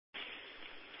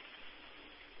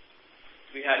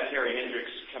We had Terry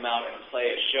Hendricks come out and play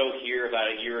a show here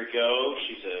about a year ago.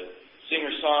 She's a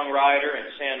singer-songwriter in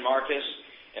San Marcos,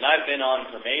 and I've been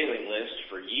on her mailing list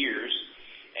for years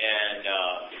and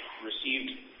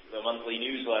received the monthly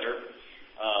newsletter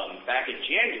back in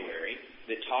January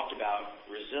that talked about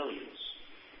resilience.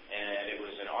 And it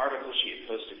was an article she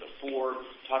had posted before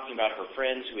talking about her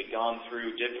friends who had gone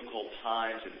through difficult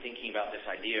times and thinking about this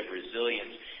idea of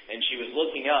resilience. And she was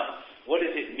looking up, what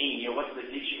does it mean? What's the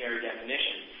dictionary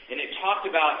definition? And it talked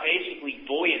about basically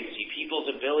buoyancy, people's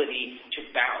ability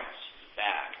to bounce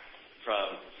back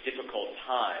from difficult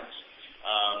times.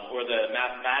 Or the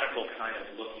mathematical kind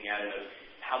of looking at it of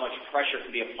how much pressure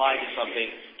can be applied to something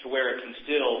to where it can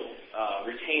still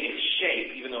retain its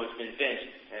shape, even though it's been bent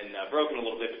and broken a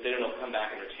little bit, but then it'll come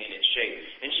back and retain its shape.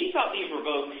 And she thought these were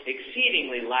both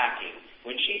exceedingly lacking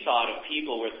when she thought of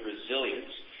people with resilience,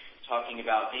 talking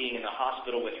about being in the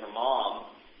hospital with her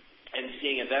mom and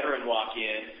seeing a veteran walk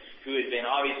in who had been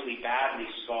obviously badly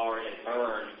scarred and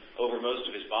burned over most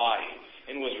of his body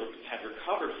and had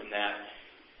recovered from that.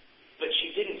 But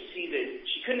she didn't see that,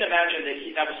 she couldn't imagine that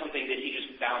that was something that he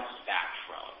just bounced back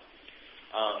from.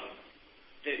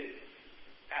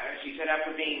 She said after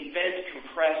being bent,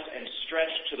 compressed, and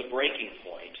stretched to the breaking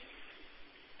point,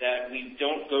 that we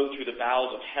don't go through the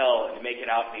bowels of hell and make it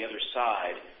out the other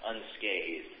side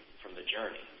unscathed from the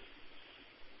journey.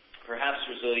 Perhaps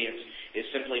resilience is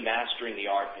simply mastering the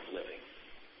art of living.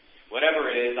 Whatever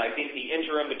it is, I think the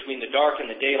interim between the dark and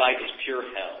the daylight is pure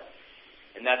hell.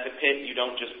 And that's a pit you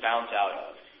don't just bounce out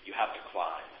of. You have to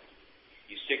climb.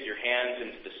 You stick your hands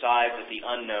into the sides of the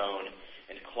unknown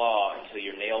and claw until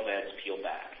your nail beds peel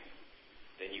back.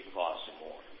 Then you claw some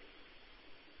more.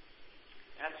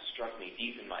 That struck me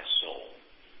deep in my soul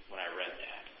when I read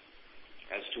that.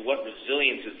 As to what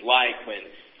resilience is like when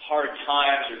hard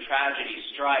times or tragedy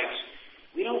strikes,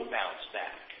 we don't bounce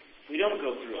back. We don't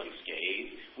go through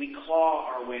unscathed. We claw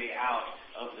our way out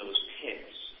of those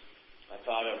pits. I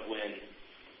thought of when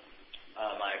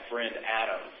my friend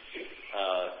Adam,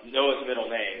 Noah's middle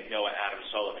name, Noah Adam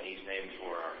Sullivan, he's named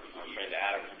for our friend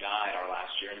Adam who died our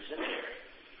last year in seminary.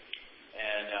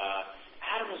 And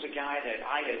Adam was a guy that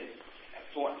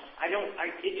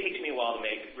it takes me a while to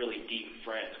make really deep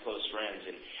friends, close friends,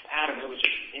 and Adam, it was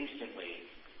just instantly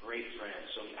great friends.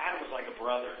 So Adam was like a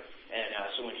brother, and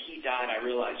so when he died, I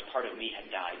realized part of me had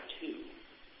died too.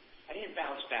 I didn't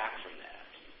bounce back from that.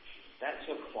 That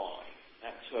took clawing.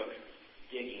 That took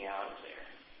digging out of there.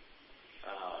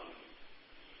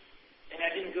 And I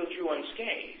didn't go through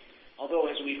unscathed. Although,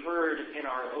 as we heard in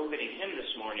our opening hymn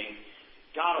this morning,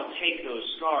 God will take those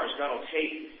scars, God will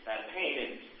take that pain,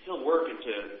 and He'll work it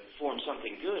to form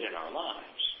something good in our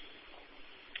lives.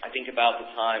 I think about the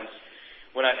times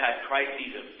when I've had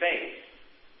crises of faith,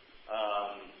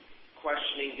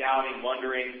 questioning, doubting,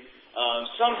 wondering.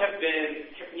 Some have been,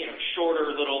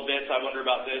 shorter little bits. I wonder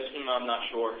about this. I'm not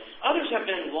sure. Others have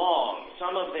been long.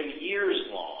 Some of them years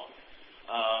long.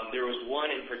 There was one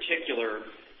in particular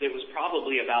that was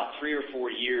probably about 3 or 4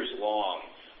 years long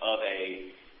of a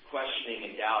questioning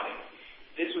and doubting.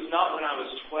 This was not when I was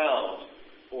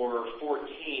 12 or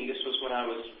 14. This was when I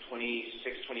was 26,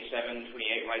 27,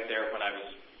 28, right there when I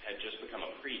had just become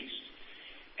a priest.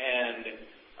 And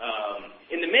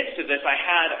in the midst of this, I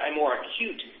had a more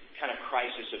acute kind of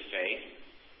crisis of faith.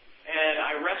 And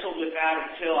I wrestled with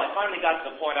that until I finally got to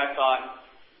the point I thought,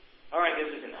 all right, this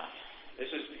is enough. This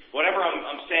is, whatever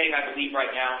I'm saying I believe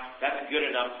right now, that's good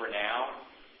enough for now.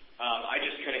 I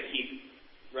just couldn't keep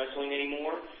wrestling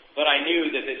anymore. But I knew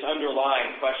that this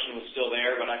underlying question was still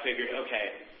there, but I figured,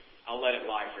 okay, I'll let it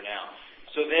lie for now.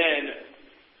 So then,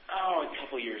 a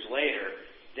couple years later,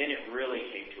 then it really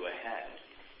came to a head.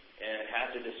 And had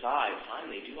to decide,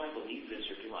 finally, do I believe this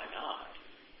or do I not?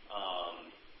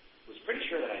 Was pretty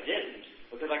sure that I didn't,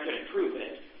 because I couldn't prove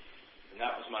it. And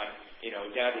that was my,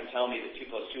 Dad would tell me that 2 +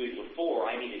 2 = 4.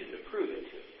 I needed him to prove it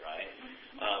to me, right?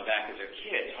 Back as a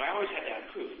kid. So I always had to have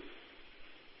proof.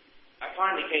 I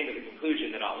finally came to the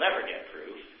conclusion that I'll never get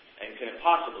proof and couldn't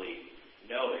possibly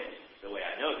know it the way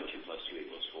I know that 2 + 2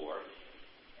 = 4.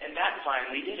 And that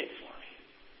finally did it for me.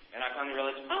 And I finally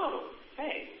realized,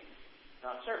 faith,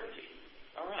 not certainty.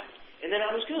 All right. And then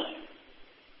I was good.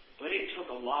 But it took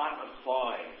a lot of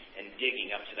clawing and digging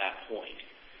up to that point.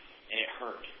 And it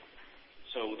hurt.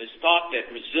 So this thought that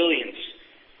resilience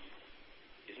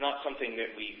is not something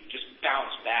that we just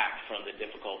bounce back from the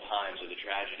difficult times of the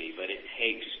tragedy, but it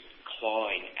takes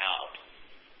clawing out,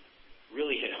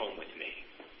 really hit home with me.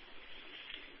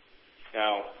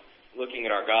 Now, looking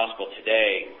at our gospel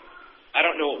today, I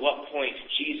don't know at what point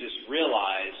Jesus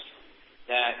realized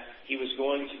that he was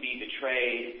going to be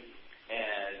betrayed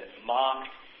and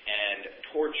mocked and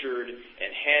tortured and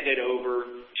handed over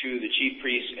to the chief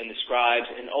priests and the scribes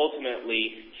and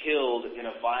ultimately killed in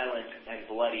a violent and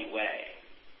bloody way.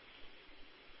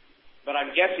 But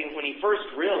I'm guessing when he first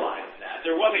realized that,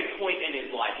 there was a point in his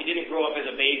life. He didn't grow up as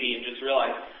a baby and just realize,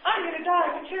 I'm going to die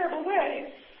in a terrible way.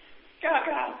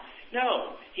 God.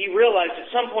 No, he realized at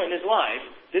some point in his life,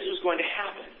 this was going to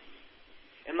happen.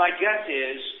 And my guess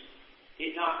is,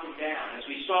 it knocked him down. As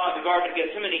we saw in the Garden of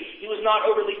Gethsemane, he was not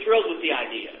overly thrilled with the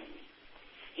idea.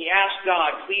 He asked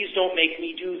God, please don't make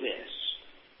me do this.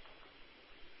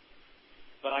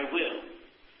 But I will,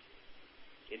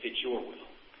 if it's your will.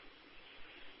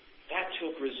 That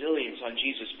took resilience on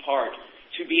Jesus' part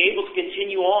to be able to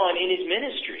continue on in his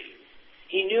ministry.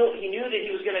 He knew that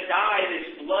he was going to die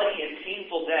this bloody and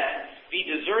painful death, be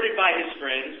deserted by his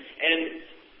friends, and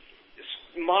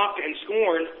mocked and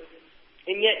scorned,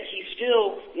 and yet he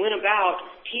still went about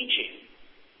teaching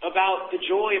about the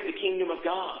joy of the kingdom of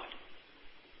God.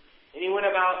 And he went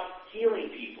about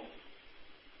healing people.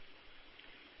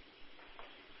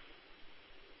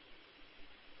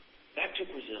 That took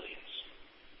resilience.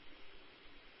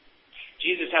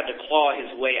 Jesus had to claw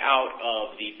his way out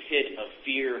of the pit of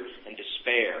fear and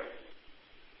despair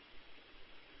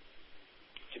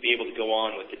to be able to go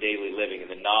on with the daily living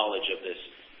and the knowledge of this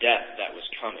death that was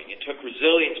coming. It took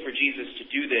resilience for Jesus to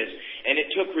do this, and it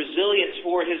took resilience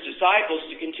for his disciples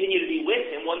to continue to be with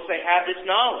him once they had this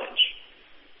knowledge.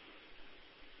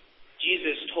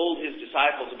 Jesus told his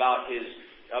disciples about his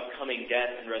upcoming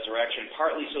death and resurrection,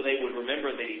 partly so they would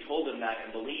remember that he told them that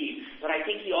and believe, but I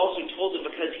think he also told them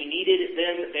because he needed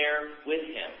them there with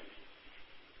him.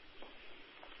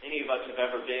 Any of us have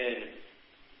ever been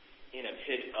in a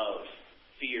pit of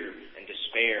fear and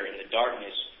despair, in the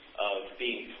darkness of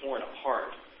being torn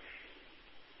apart.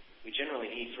 We generally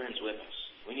need friends with us.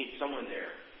 We need someone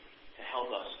there to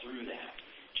help us through that.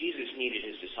 Jesus needed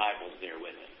his disciples there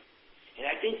with him. And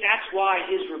I think that's why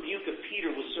his rebuke of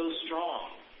Peter was so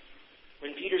strong.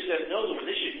 When Peter says, no, Lord,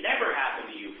 this should never happen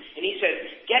to you. And he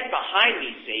says, get behind me,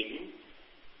 Satan.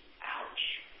 Ouch.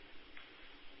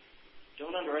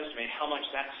 Don't underestimate how much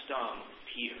that stung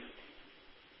Peter.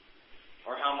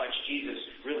 Or how much Jesus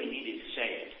really needed to say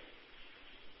it.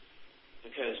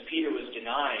 Because Peter was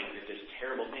denying that this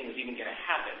terrible thing was even going to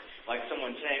happen. Like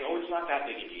someone saying, oh, it's not that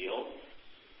big a deal.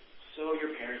 So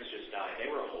your parents just died. They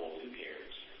were old. Who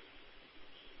cares?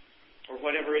 Or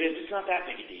whatever it is, it's not that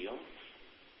big a deal.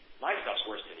 My stuff's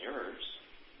worse than yours.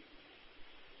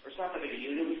 Or it's not that big a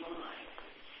deal, you'll be fine.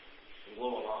 And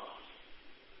blow them off.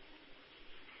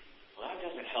 Well, that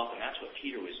doesn't help, and that's what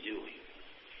Peter was doing.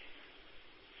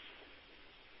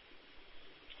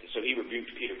 And so he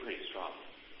rebuked Peter pretty strongly.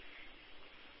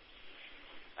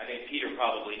 I think Peter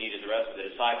probably needed the rest of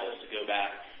the disciples to go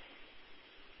back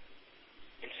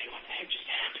and say, what the heck just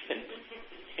happened?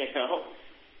 You know?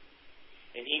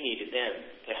 And he needed them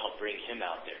to help bring him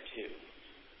out there too.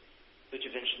 Which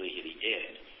eventually he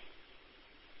did.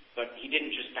 But he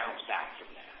didn't just bounce back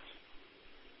from that.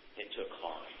 It took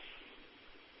clawing.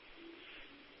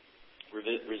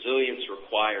 Resilience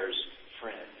requires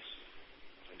friends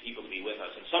and people to be with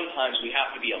us. And sometimes we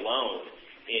have to be alone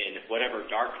in whatever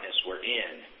darkness we're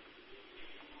in.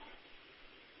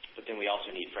 But then we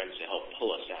also need friends to help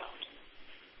pull us out.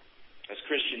 As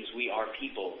Christians, we are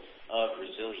people of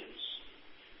resilience.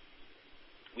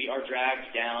 We are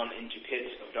dragged down into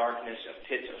pits of darkness, of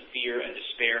pits of fear and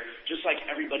despair, just like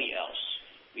everybody else.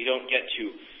 We don't get to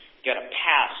get a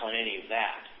pass on any of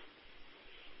that.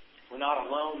 We're not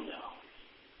alone, though.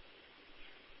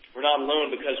 We're not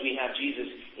alone because we have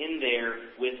Jesus in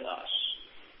there with us.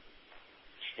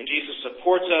 And Jesus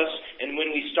supports us, and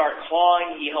when we start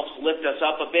clawing, he helps lift us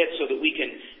up a bit so that we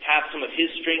can have some of his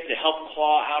strength to help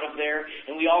claw out of there.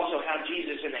 And we also have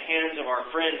Jesus in the hands of our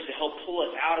friends to help pull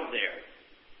us out of there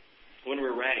when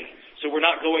we're ready. So we're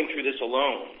not going through this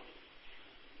alone.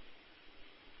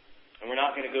 And we're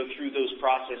not going to go through those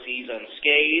processes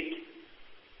unscathed,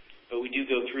 but we do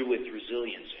go through with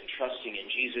resilience and trusting in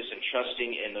Jesus and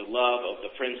trusting in the love of the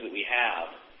friends that we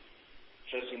have,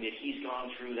 trusting that he's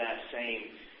gone through that same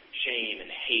shame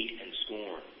and hate and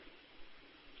scorn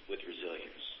with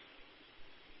resilience.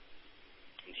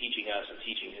 And teaching us and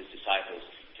teaching his disciples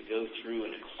to go through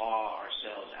and to claw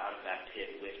ourselves out of that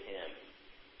pit with him,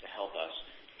 to help us,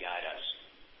 guide us,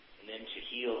 and then to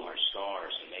heal our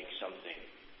scars and make something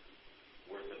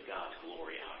worth of God's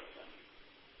glory out of them.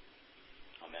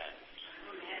 Amen.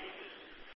 Amen.